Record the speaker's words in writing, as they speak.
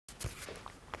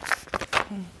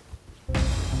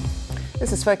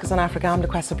This is Focus on Africa. I'm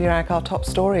Lukwesa Burak. Our top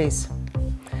stories.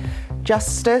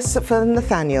 Justice for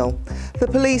Nathaniel. The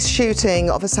police shooting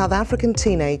of a South African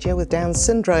teenager with Down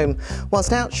syndrome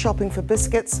whilst out shopping for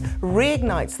biscuits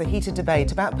reignites the heated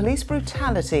debate about police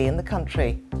brutality in the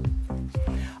country.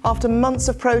 After months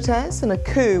of protests and a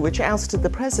coup which ousted the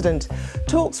president,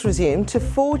 talks resume to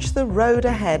forge the road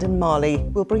ahead in Mali.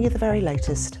 We'll bring you the very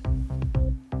latest.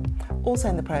 Also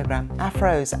in the programme,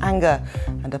 afros, anger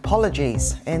and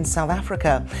apologies in South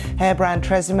Africa. Hair brand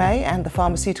Tresemme and the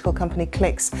pharmaceutical company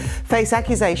Clicks face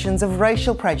accusations of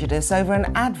racial prejudice over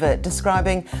an advert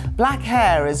describing black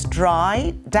hair as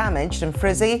dry, damaged and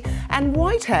frizzy, and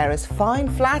white hair as fine,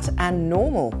 flat and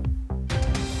normal.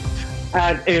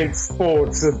 And in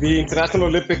sports, the International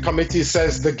Olympic Committee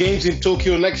says the Games in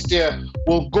Tokyo next year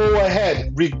will go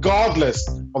ahead regardless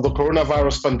of the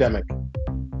coronavirus pandemic.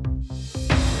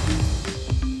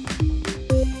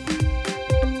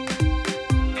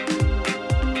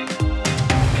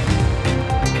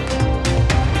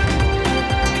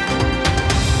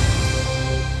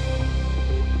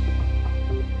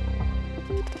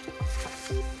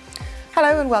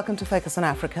 Hello and welcome to Focus on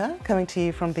Africa, coming to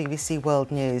you from BBC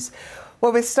World News.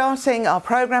 Well, we're starting our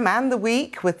programme and the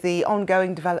week with the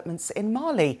ongoing developments in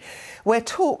Mali, where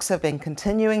talks have been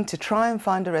continuing to try and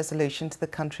find a resolution to the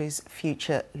country's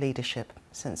future leadership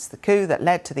since the coup that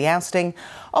led to the ousting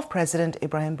of President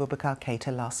Ibrahim Boubacar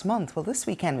Keïta last month. Well, this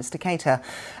weekend, Mr Keïta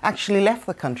actually left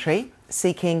the country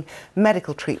seeking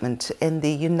medical treatment in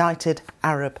the United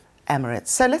Arab Emirates.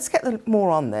 So let's get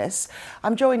more on this.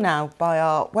 I'm joined now by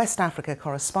our West Africa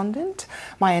correspondent,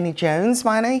 Mayeni Jones.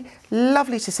 Mayeni,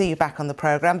 lovely to see you back on the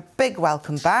programme. Big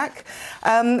welcome back.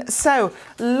 So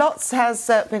lots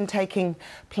has been taking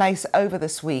place over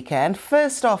this weekend.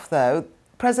 First off, though,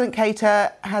 President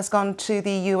Keïta has gone to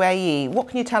the UAE. What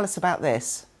can you tell us about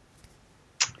this?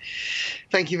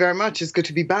 Thank you very much. It's good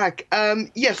to be back.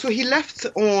 So he left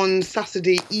on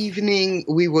Saturday evening.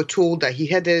 We were told that he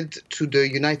headed to the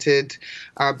United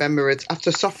Arab Emirates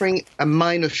after suffering a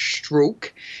minor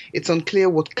stroke. It's unclear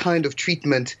what kind of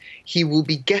treatment he will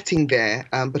be getting there,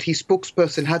 but his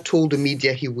spokesperson had told the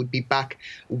media he would be back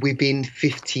within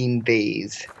 15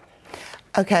 days.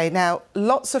 OK, now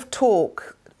lots of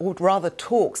talk, or rather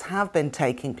talks have been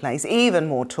taking place, even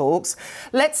more talks.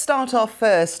 Let's start off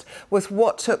first with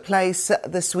what took place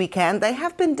this weekend. They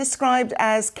have been described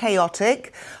as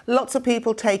chaotic, lots of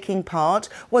people taking part.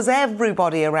 Was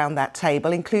everybody around that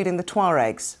table, including the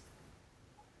Tuaregs?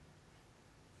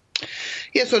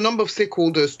 Yes, so a number of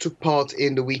stakeholders took part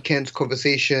in the weekend's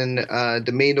conversation.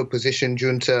 The main opposition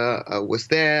junta was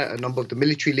there. A number of the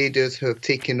military leaders who have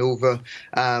taken over,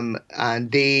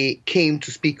 and they came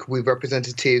to speak with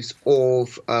representatives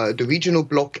of the regional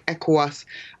bloc, ECOWAS,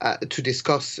 to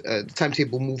discuss the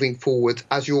timetable moving forward.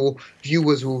 As your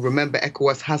viewers will remember,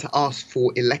 ECOWAS has asked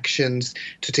for elections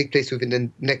to take place within the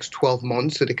next 12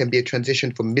 months so there can be a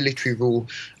transition from military rule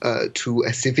to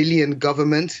a civilian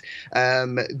government.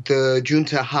 The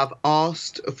junta have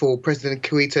asked for President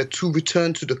Keïta to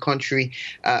return to the country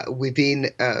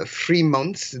within 3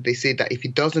 months. They say that if he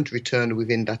doesn't return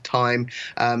within that time,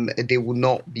 they will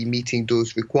not be meeting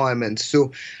those requirements.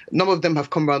 So a number of them have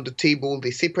come around the table.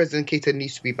 They say President Keïta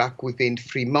needs to be back within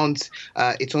 3 months.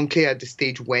 It's unclear at this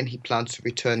stage when he plans to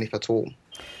return, if at all.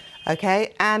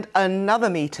 OK, and another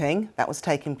meeting that was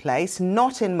taking place,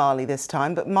 not in Mali this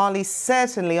time, but Mali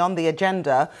certainly on the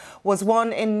agenda, was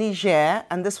one in Niger,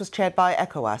 and this was chaired by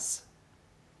ECOWAS.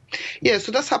 Yeah,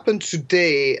 so that's happened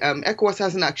today. ECOWAS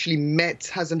hasn't actually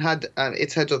hasn't had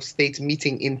its heads of state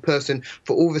meeting in person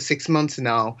for over 6 months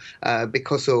now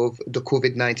because of the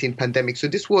COVID-19 pandemic. So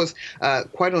this was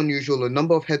quite unusual. A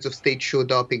number of heads of state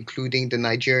showed up, including the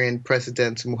Nigerian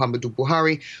President Muhammadu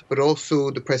Buhari, but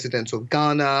also the presidents of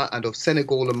Ghana and of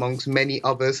Senegal, amongst many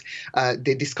others.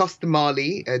 They discussed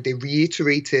Mali. They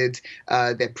reiterated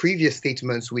their previous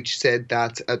statements, which said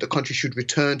that the country should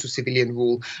return to civilian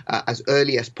rule as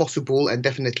early as possible, and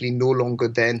definitely no longer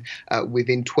than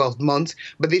within 12 months.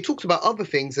 But they talked about other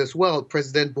things as well.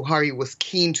 President Buhari was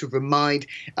keen to remind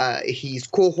his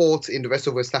cohort in the rest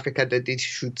of West Africa that they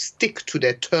should stick to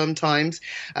their term times.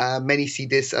 Many see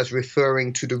this as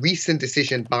referring to the recent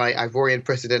decision by Ivorian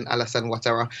President Alassane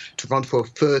Ouattara to run for a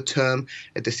third term,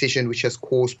 a decision which has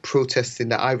caused protests in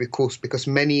the Ivory Coast because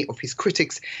many of his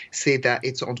critics say that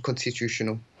it's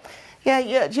unconstitutional.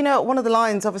 Yeah. Do you know, one of the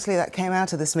lines, obviously, that came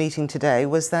out of this meeting today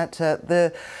was that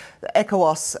the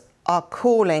ECOWAS are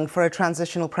calling for a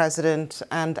transitional president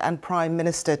and prime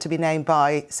minister to be named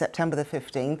by September the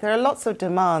 15th. There are lots of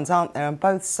demands, aren't there, on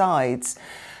both sides.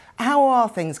 How are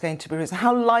things going to be resolved?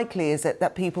 How likely is it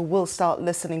that people will start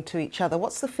listening to each other?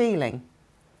 What's the feeling?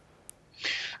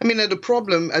 I mean, at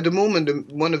the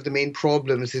moment, one of the main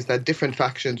problems is that different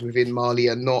factions within Mali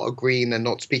are not agreeing and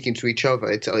not speaking to each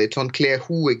other. It's unclear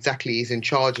who exactly is in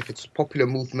charge, if it's a popular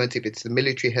movement, if it's the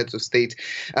military heads of state,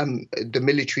 the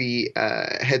military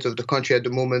heads of the country at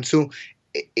the moment. So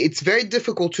it's very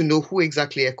difficult to know who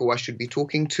exactly ECOWAS should be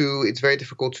talking to. It's very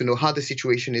difficult to know how the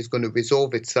situation is going to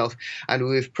resolve itself. And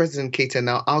with President Keita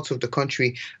now out of the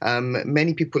country,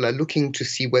 many people are looking to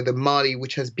see whether Mali,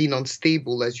 which has been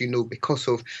unstable, as you know, because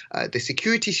of the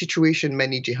security situation,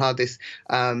 many jihadists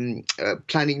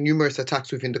planning numerous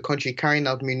attacks within the country, carrying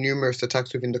out numerous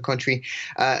attacks within the country.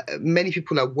 Many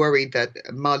people are worried that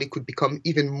Mali could become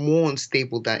even more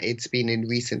unstable than it's been in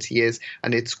recent years,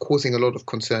 and it's causing a lot of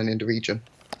concern in the region.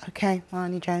 OK,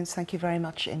 Marnie Jones, thank you very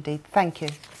much indeed. Thank you.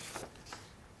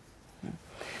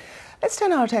 Let's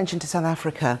turn our attention to South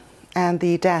Africa and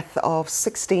the death of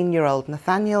 16-year-old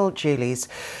Nathaniel Julies,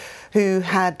 who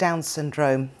had Down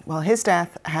syndrome. Well, his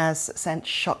death has sent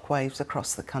shockwaves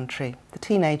across the country. The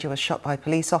teenager was shot by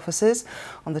police officers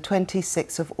on the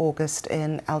 26th of August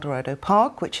in Eldorado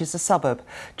Park, which is a suburb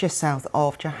just south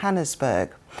of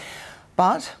Johannesburg.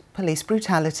 But police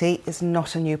brutality is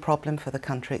not a new problem for the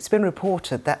country. It's been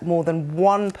reported that more than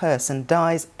one person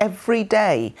dies every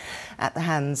day at the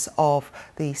hands of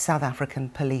the South African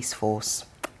police force.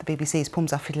 The BBC's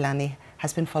Phumza Fihlani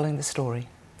has been following the story.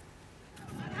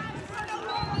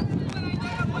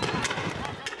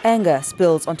 Anger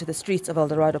spills onto the streets of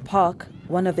Eldorado Park.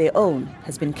 One of their own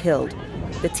has been killed.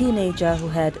 The teenager who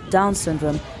had Down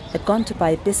syndrome had gone to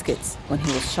buy biscuits when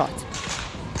he was shot.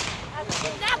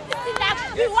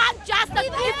 We want justice. If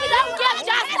we don't get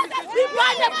justice, we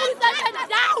want the police station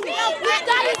down.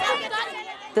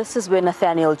 This is where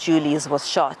Nathaniel Julies was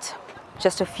shot,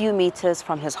 just a few meters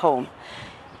from his home.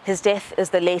 His death is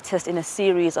the latest in a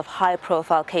series of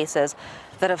high-profile cases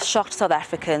that have shocked South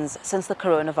Africans since the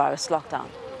coronavirus lockdown.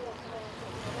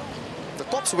 The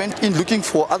cops went in looking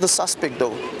for other suspects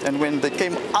though, and when they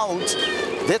came out,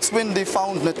 that's when they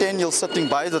found Nathaniel sitting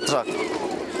by the truck.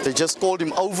 They just called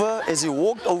him over. As he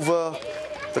walked over,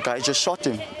 the guy just shot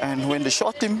him. And when they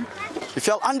shot him, he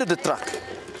fell under the truck.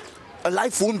 A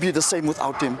life won't be the same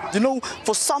without him. You know,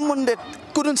 for someone that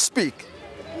couldn't speak,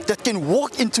 that can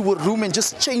walk into a room and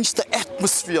just change the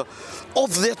atmosphere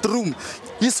of that room,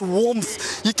 his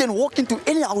warmth, he can walk into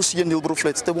any house here in Hillbrow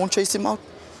Flats. They won't chase him out.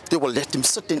 They will let him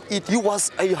sit and eat. He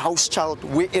was a house child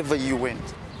wherever he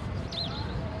went.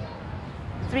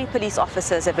 3 police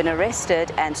officers have been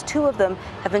arrested and 2 of them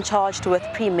have been charged with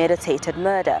premeditated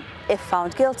murder. If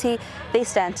found guilty, they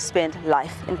stand to spend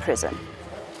life in prison.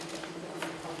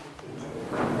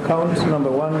 Count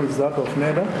number 1 is that of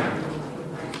murder.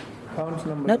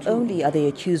 Not only are they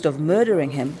accused of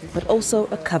murdering him, but also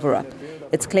a cover-up.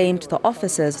 It's claimed the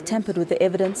officers tampered with the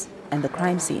evidence and the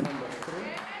crime scene.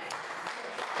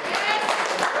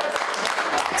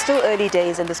 It's still early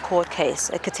days in this court case.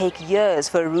 It could take years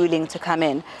for a ruling to come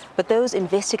in, but those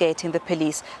investigating the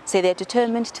police say they're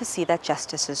determined to see that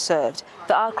justice is served.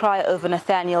 The outcry over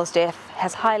Nathaniel's death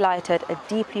has highlighted a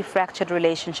deeply fractured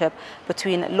relationship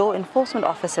between law enforcement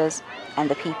officers and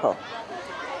the people.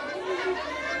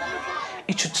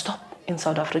 It should stop in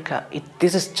South Africa.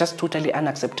 This is just totally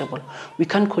unacceptable. We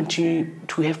can't continue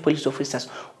to have police officers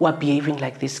who are behaving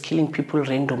like this, killing people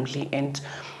randomly, and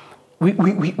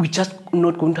we just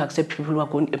not going to accept people who are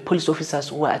police officers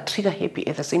who are trigger happy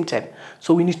at the same time.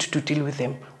 So we need to deal with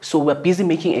them. So we're busy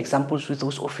making examples with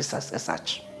those officers as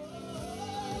such.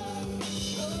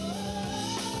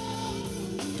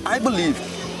 I believe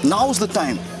now's the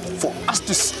time for us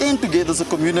to stand together as a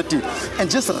community and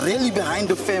just rally behind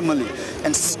the family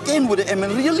and stand with them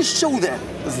and really show that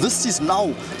this is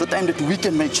now the time that we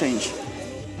can make change.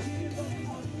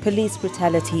 Police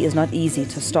brutality is not easy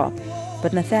to stop,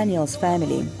 but Nathaniel's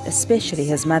family, especially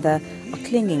his mother, are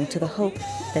clinging to the hope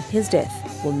that his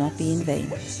death will not be in vain.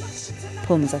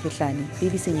 Phumza Fihlani,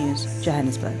 BBC News,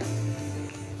 Johannesburg.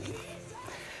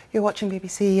 You're watching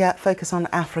BBC Focus on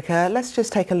Africa. Let's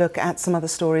just take a look at some other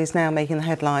stories now making the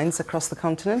headlines across the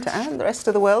continent and the rest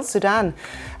of the world. Sudan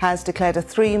has declared a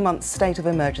 3-month state of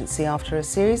emergency after a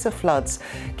series of floods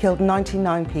killed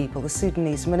 99 people. The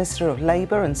Sudanese Minister of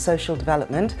Labour and Social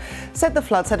Development said the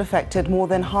floods had affected more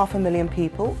than 500,000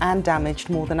 people and damaged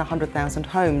more than 100,000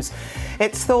 homes.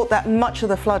 It's thought that much of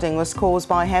the flooding was caused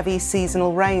by heavy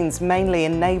seasonal rains, mainly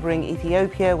in neighbouring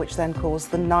Ethiopia, which then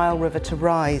caused the Nile River to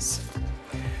rise.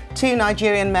 2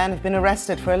 Nigerian men have been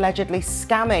arrested for allegedly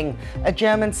scamming a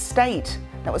German state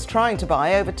that was trying to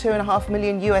buy over $2.5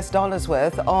 million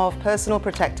worth of personal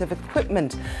protective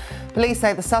equipment. Police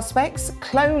say the suspects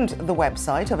cloned the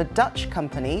website of a Dutch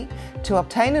company to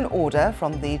obtain an order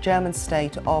from the German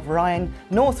state of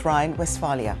North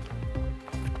Rhine-Westphalia.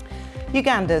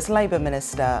 Uganda's Labour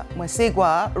Minister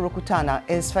Mwesigwa Rukutana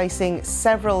is facing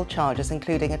several charges,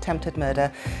 including attempted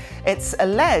murder. It's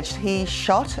alleged he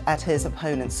shot at his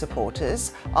opponent's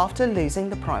supporters after losing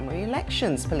the primary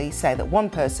elections. Police say that one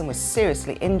person was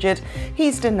seriously injured.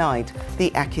 He's denied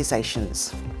the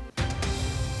accusations.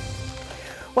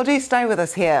 Well, do stay with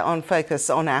us here on Focus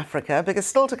on Africa, because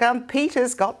still to come,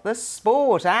 Peter's got the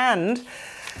sport, and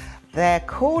they're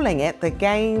calling it the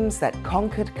Games that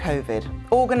conquered COVID.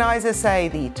 Organisers say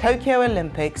the Tokyo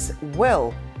Olympics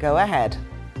will go ahead.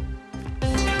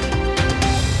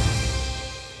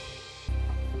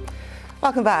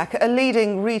 Welcome back. A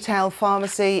leading retail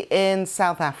pharmacy in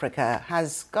South Africa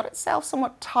has got itself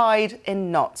somewhat tied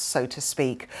in knots, so to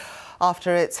speak,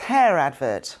 after its hair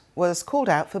advert was called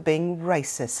out for being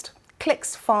racist.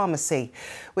 Clicks Pharmacy,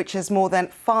 which has more than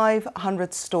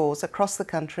 500 stores across the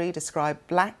country, describe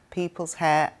black people's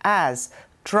hair as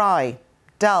dry,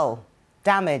 dull,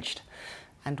 damaged.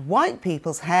 And white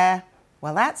people's hair,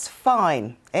 well, that's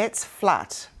fine. It's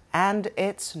flat and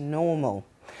it's normal.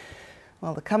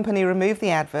 Well, the company removed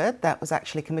the advert that was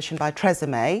actually commissioned by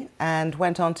Tresemme and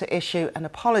went on to issue an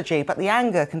apology. But the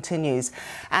anger continues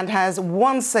and has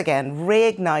once again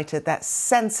reignited that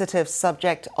sensitive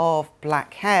subject of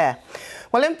black hair.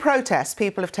 Well, in protest,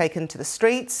 people have taken to the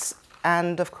streets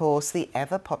and, of course, the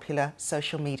ever-popular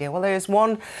social media. Well, there is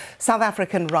one South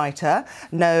African writer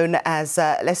known as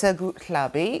Lesego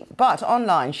Hlabi, but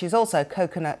online she's also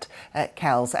Coconut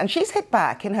Kells, and she's hit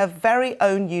back in her very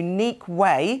own unique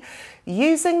way,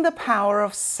 using the power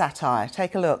of satire.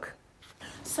 Take a look.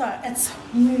 So it's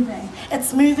moving.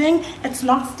 It's moving. It's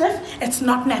not stiff. It's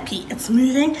not nappy. It's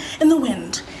moving in the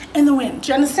wind. In the wind. Do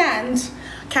you understand?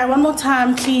 Okay, one more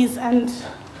time, please. And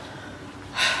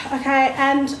okay,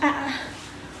 and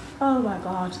oh my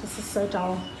God, this is so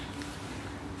dull.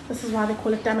 This is why they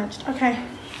call it damaged. Okay,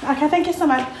 thank you so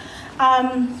much.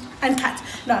 And cut.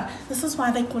 No, this is why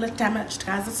they call it damaged,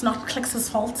 guys. It's not Clicks'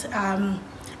 fault.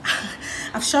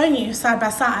 I've shown you side by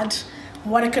side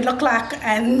what it could look like,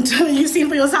 and you've seen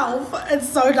for yourself. It's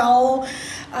so dull.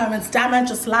 It's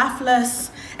damaged. It's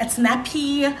lifeless. It's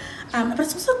nappy, but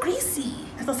it's also greasy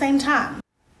at the same time.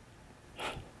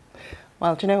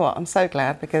 Well, do you know what? I'm so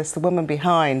glad, because the woman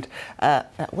behind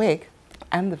that wig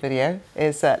and the video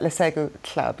is Lesego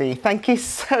Hlabi. Thank you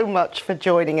so much for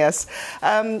joining us.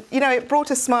 You know, it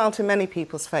brought a smile to many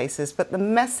people's faces, but the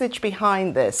message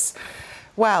behind this,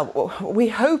 well, we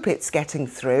hope it's getting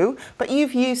through, but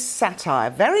you've used satire,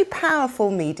 very powerful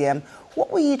medium.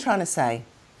 What were you trying to say?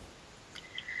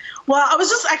 Well, I was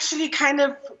just actually kind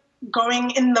of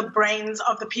going in the brains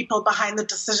of the people behind the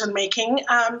decision making,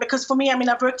 because for me, I mean,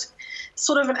 I've worked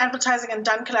sort of in advertising and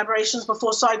done collaborations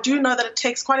before, so I do know that it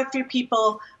takes quite a few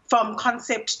people from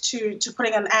concept to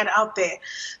putting an ad out there.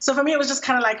 So for me, it was just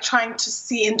kind of like trying to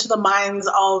see into the minds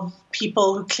of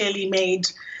people who clearly made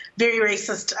very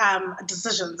racist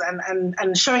decisions,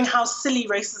 and showing how silly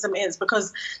racism is,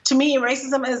 because to me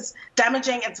racism is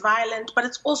damaging, it's violent, but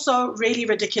it's also really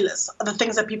ridiculous, the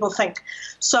things that people think.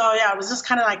 So yeah, I was just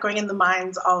kind of like going in the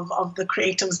minds of the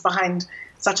creatives behind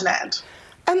such an ad.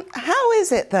 How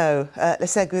is it though,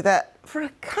 Lesego, that for a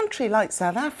country like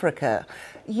South Africa,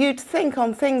 you'd think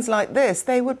on things like this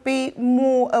they would be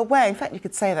more aware? In fact, you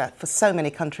could say that for so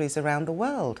many countries around the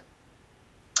world.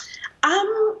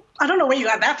 I don't know where you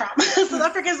got that from. South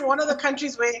Africa is one of the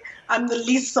countries where I'm the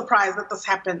least surprised that this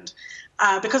happened,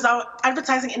 because our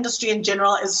advertising industry in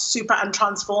general is super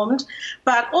untransformed.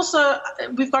 But also,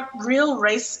 we've got real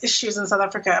race issues in South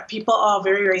Africa. People are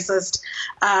very racist.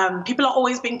 People are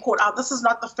always being caught out. This is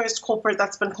not the first corporate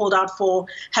that's been called out for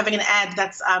having an ad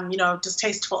that's, you know,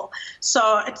 distasteful.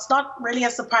 So it's not really a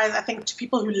surprise, I think, to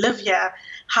people who live here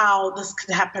how this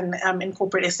could happen in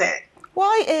corporate SA.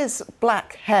 Why is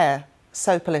black hair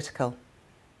so political?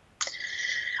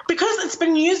 Because it's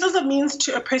been used as a means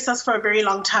to oppress us for a very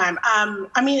long time.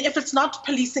 I mean, if it's not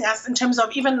policing us in terms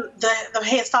of even the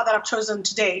hairstyle that I've chosen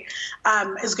today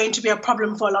is going to be a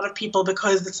problem for a lot of people,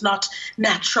 because it's not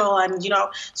natural, and, you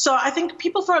know. So I think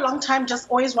people for a long time just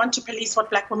always want to police what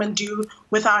black women do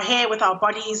with our hair, with our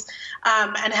bodies,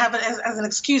 and have it as an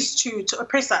excuse to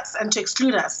oppress us and to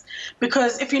exclude us.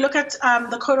 Because if you look at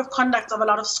the code of conduct of a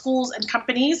lot of schools and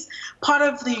companies, part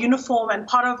of the uniform and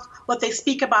part of what they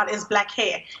speak about is black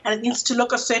hair. and it needs to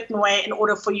look a certain way in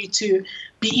order for you to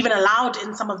be even allowed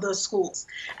in some of those schools.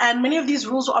 And many of these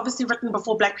rules were obviously written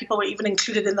before Black people were even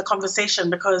included in the conversation,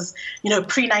 because,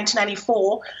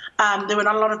 pre-1994, there were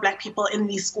not a lot of Black people in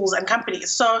these schools and companies.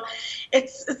 So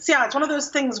it's one of those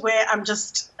things where I'm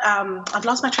just, I've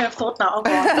lost my train of thought now. Oh,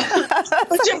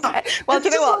 God. Okay. Well, do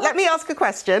you know what? Let me ask a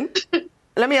question.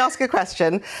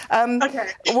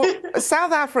 Okay.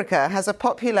 South Africa has a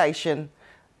population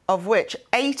of which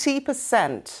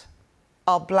 80%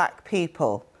 are Black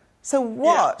people. So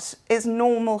what is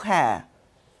normal hair?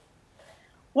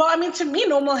 Well, I mean, to me,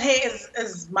 normal hair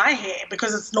is my hair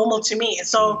because it's normal to me.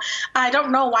 So I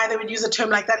don't know why they would use a term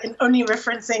like that in only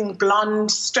referencing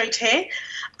blonde, straight hair.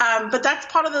 But that's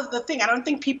part of the thing. I don't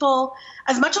think people,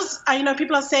 as much as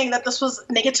people are saying that this was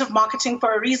negative marketing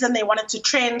for a reason, they wanted to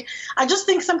trend. I just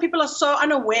think some people are so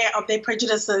unaware of their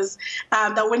prejudices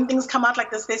that when things come out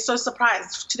like this, they're so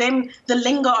surprised. To them, the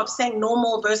lingo of saying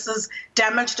normal versus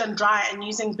damaged and dry and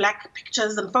using Black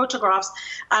pictures and photographs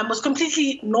was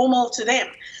completely normal to them.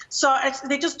 So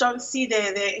they just don't see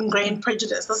their ingrained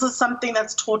prejudice. This is something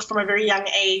that's taught from a very young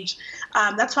age.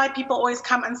 That's why people always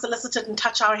come unsolicited and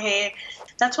touch our hair.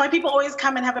 That's why people always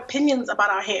come and have opinions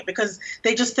about our hair, because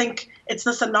they just think it's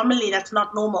this anomaly that's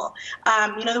not normal.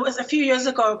 There was a few years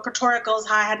ago, Pretoria Girls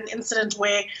High had an incident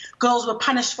where girls were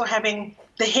punished for having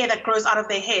the hair that grows out of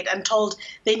their head and told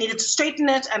they needed to straighten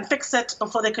it and fix it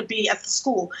before they could be at the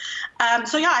school.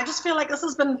 I just feel like this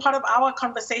has been part of our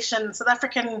conversation, South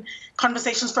African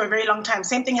conversations, for a very long time.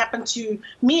 Same thing happened to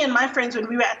me and my friends when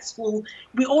we were at school.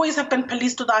 We always have been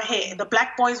policed with our hair. The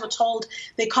Black boys were told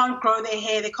they can't grow their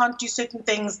hair, they can't do certain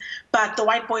things, but the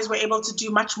white boys were able to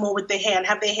do much more with their hair and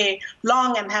have their hair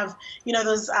long and have,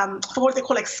 those, for what they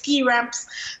call like ski ramps.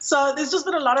 So there's just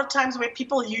been a lot of times where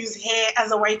people use hair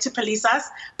as a way to police us,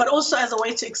 but also as a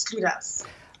way to exclude us.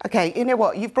 Okay, you know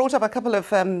what? You've brought up a couple of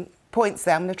points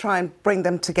there. I'm going to try and bring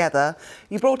them together.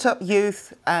 You brought up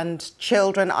youth and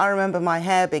children. I remember my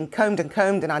hair being combed,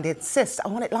 and I'd insist, I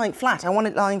want it lying flat, I want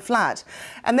it lying flat.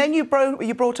 And then you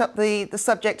brought up the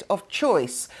subject of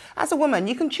choice. As a woman,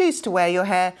 you can choose to wear your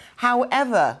hair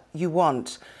however you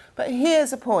want. But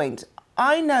here's a point.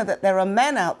 I know that there are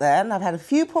men out there, and I've had a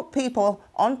few people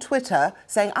on Twitter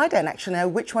saying, I don't actually know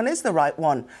which one is the right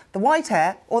one, the white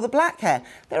hair or the black hair.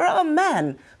 There are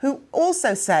men who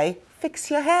also say,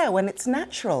 fix your hair when it's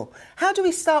natural. How do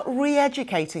we start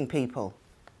re-educating people?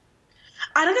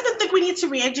 I don't even think we need to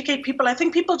re-educate people. I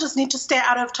think people just need to stay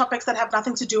out of topics that have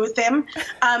nothing to do with them.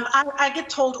 I get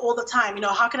told all the time,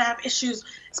 how can I have issues,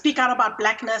 speak out about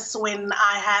Blackness when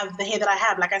I have the hair that I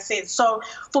have, like I said. So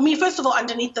for me, first of all,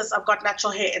 underneath this, I've got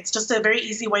natural hair. It's just a very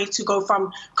easy way to go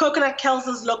from Coconut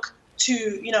Kels's look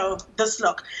to, this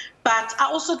look. But I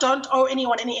also don't owe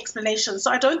anyone any explanation. So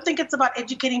I don't think it's about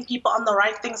educating people on the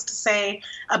right things to say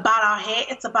about our hair.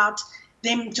 It's about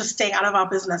them just staying out of our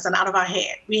business and out of our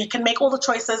hair. We can make all the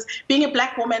choices. Being a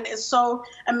Black woman is so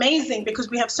amazing because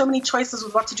we have so many choices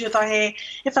with what to do with our hair.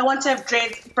 If I want to have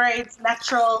dreads, braids,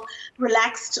 natural,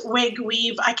 relaxed, wig,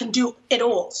 weave, I can do it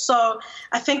all. So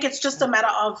I think it's just a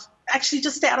matter of actually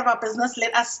just stay out of our business.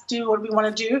 Let us do what we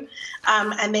want to do,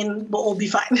 and then we'll all be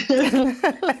fine.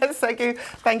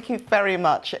 Thank you very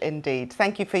much indeed.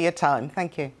 Thank you for your time.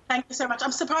 Thank you. Thank you so much.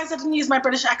 I'm surprised I didn't use my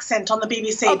British accent on the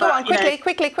BBC. Oh, go on,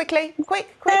 quickly.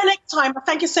 Next time.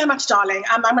 Thank you so much, darling.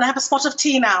 I'm going to have a spot of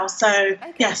tea now. So,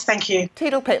 okay. Yes, thank you.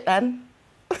 Teedle pip then.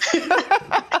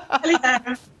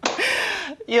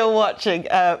 You're watching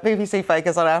BBC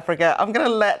Focus on Africa. I'm going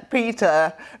to let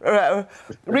Peter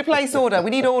replace order. We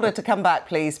need order to come back,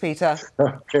 please, Peter.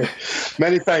 Okay.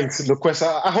 Many thanks,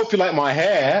 Lukwesa. I hope you like my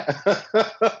hair.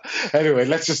 Anyway,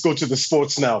 let's just go to the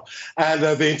sports now. And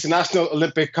the International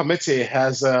Olympic Committee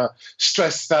has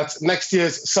stressed that next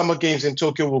year's Summer Games in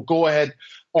Tokyo will go ahead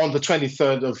on the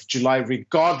 23rd of July,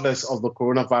 regardless of the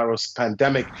coronavirus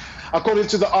pandemic. According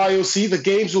to the IOC, the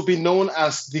Games will be known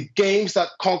as the Games that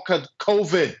conquered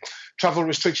COVID. Travel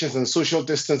restrictions and social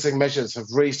distancing measures have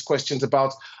raised questions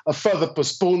about a further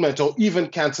postponement or even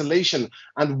cancellation.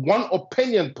 And one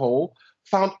opinion poll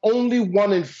found only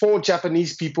 1 in 4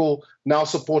 Japanese people now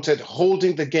supported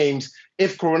holding the Games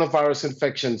if coronavirus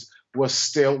infections were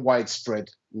still widespread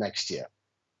next year.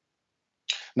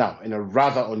 Now, in a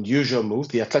rather unusual move,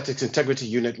 the Athletics Integrity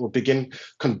Unit will begin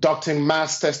conducting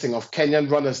mass testing of Kenyan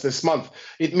runners this month.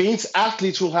 It means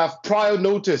athletes will have prior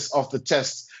notice of the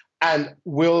tests and they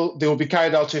will be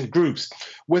carried out in groups.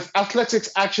 With athletics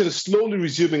action slowly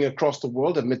resuming across the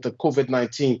world amid the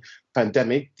COVID-19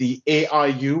 pandemic, the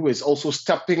AIU is also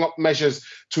stepping up measures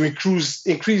to increase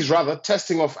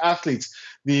testing of athletes.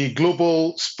 The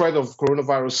global spread of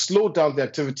coronavirus slowed down the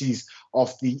activities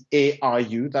of the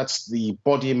ARU. That's the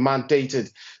body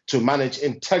mandated to manage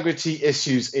integrity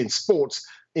issues in sports,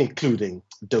 including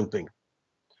doping.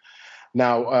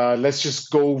 Now, let's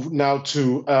just go now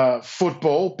to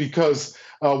football, because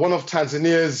one of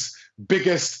Tanzania's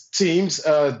biggest teams,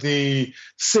 the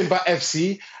Simba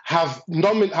FC, have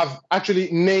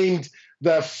actually named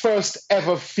their first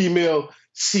ever female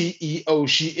CEO.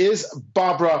 She is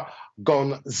Barbara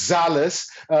Gonzalez.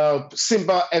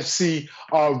 Simba FC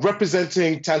are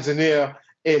representing Tanzania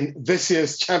in this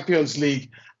year's Champions League,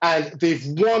 and they've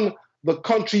won the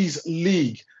country's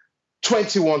league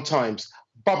 21 times.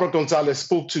 Barbara Gonzalez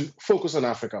spoke to Focus on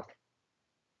Africa.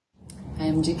 I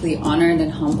am deeply honored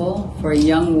and humble for a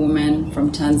young woman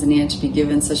from Tanzania to be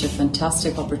given such a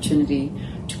fantastic opportunity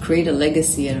to create a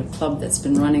legacy at a club that's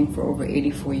been running for over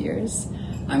 84 years.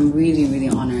 I'm really, really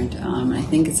honored. I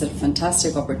think it's a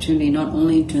fantastic opportunity not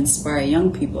only to inspire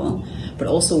young people, but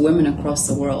also women across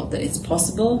the world, that it's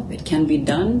possible, it can be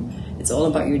done. It's all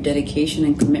about your dedication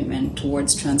and commitment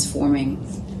towards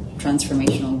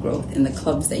transformational growth in the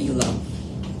clubs that you love.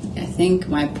 I think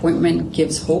my appointment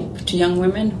gives hope to young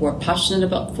women who are passionate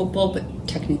about football but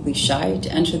technically shy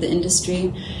to enter the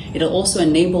industry. It'll also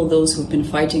enable those who've been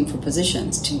fighting for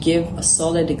positions to give a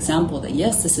solid example that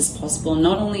yes, this is possible.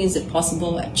 Not only is it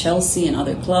possible at Chelsea and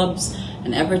other clubs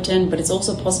and Everton, but it's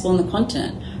also possible in the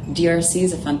continent. DRC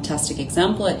is a fantastic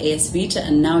example at AS Vita,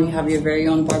 and now you have your very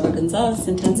own Barbara Gonzalez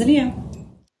in Tanzania.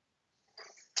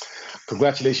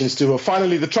 Congratulations to her.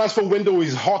 Finally, the transfer window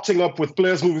is hotting up with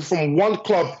players moving from one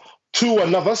club to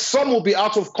another. Some will be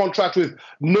out of contract with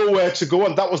nowhere to go,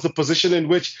 and that was the position in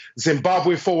which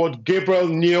Zimbabwe forward Gabriel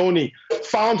Nyoni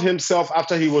found himself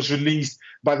after he was released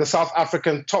by the South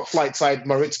African top-flight side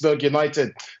Maritzburg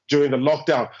United during the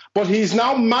lockdown. But he's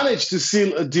now managed to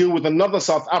seal a deal with another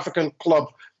South African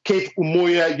club, Cape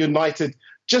Umoya United,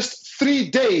 just 3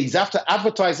 days after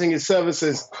advertising his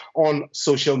services on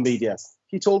social media.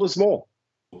 He told us more.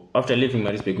 After leaving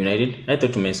Maritzburg United, I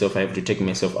thought to myself, I have to take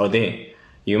myself out there.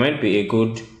 You might be a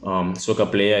good soccer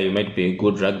player, you might be a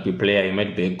good rugby player, you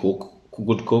might be a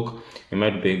good cook, you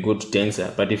might be a good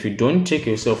dancer. But if you don't take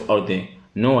yourself out there,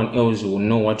 no one else will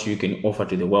know what you can offer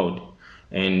to the world.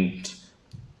 And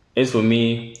as for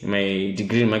me, my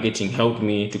degree in marketing helped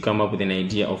me to come up with an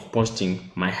idea of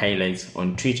posting my highlights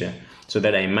on Twitter, so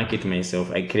that I market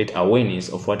myself, I create awareness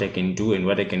of what I can do and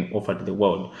what I can offer to the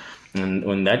world. And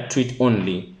on that tweet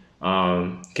only,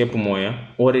 Cape Umoya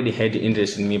already had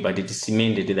interest in me, but it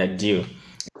cemented that deal.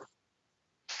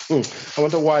 I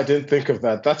wonder why I didn't think of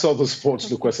that. That's all the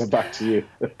sports, Lukwesa. Back to you.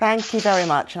 Thank you very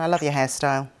much, and I love your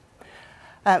hairstyle.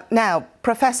 Now,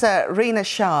 Professor Rina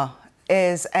Shah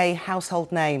is a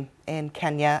household name in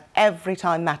Kenya every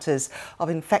time matters of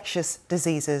infectious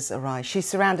diseases arise. She's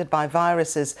surrounded by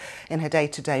viruses in her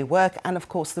day-to-day work, and of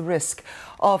course the risk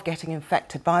of getting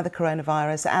infected by the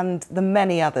coronavirus and the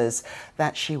many others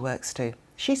that she works to.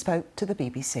 She spoke to the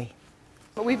BBC.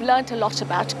 We've learned a lot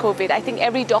about COVID. I think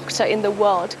every doctor in the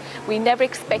world, we never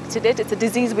expected it. It's a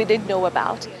disease we didn't know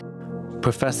about.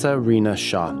 Professor Rina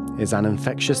Shah is an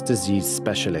infectious disease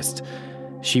specialist.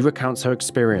 She recounts her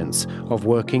experience of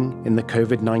working in the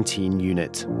COVID-19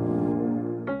 unit.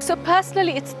 So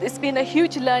personally, it's been a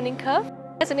huge learning curve.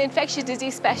 As an infectious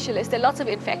disease specialist, there are lots of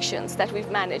infections that we've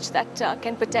managed that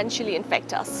can potentially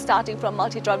infect us, starting from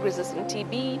multi-drug resistant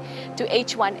TB to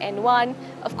H1N1.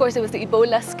 Of course, there was the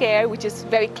Ebola scare, which is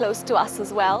very close to us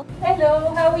as well.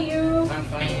 Hello, how are you? I'm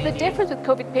fine. The difference with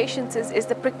COVID patients is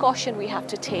the precaution we have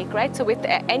to take, right? So with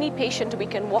any patient, we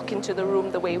can walk into the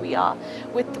room the way we are.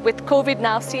 With COVID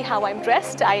now, see how I'm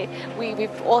dressed.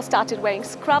 We've all started wearing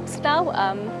scrubs now.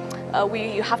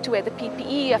 You have to wear the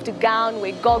PPE, you have to gown,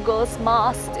 wear goggles,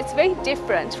 masks. It's very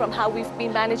different from how we've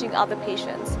been managing other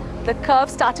patients. The curve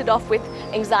started off with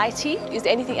anxiety. Is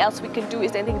there anything else we can do?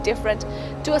 Is there anything different?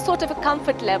 To a sort of a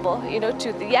comfort level,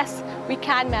 yes, we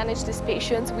can manage these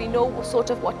patients. We know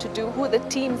sort of what to do, who are the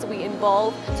teams we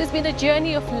involve. So it's been a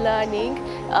journey of learning,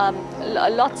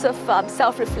 lots of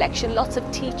self-reflection, lots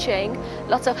of teaching,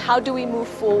 lots of how do we move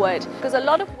forward. Because a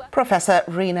lot of Professor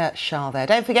Rina Shah there.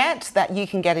 Don't forget that you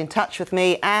can get in touch with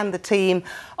me and the team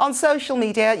on social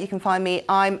media. You can find me.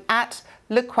 I'm at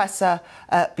Lukwesa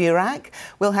Burak.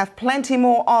 We'll have plenty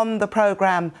more on the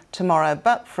programme tomorrow.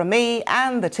 But from me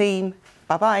and the team,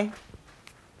 bye-bye.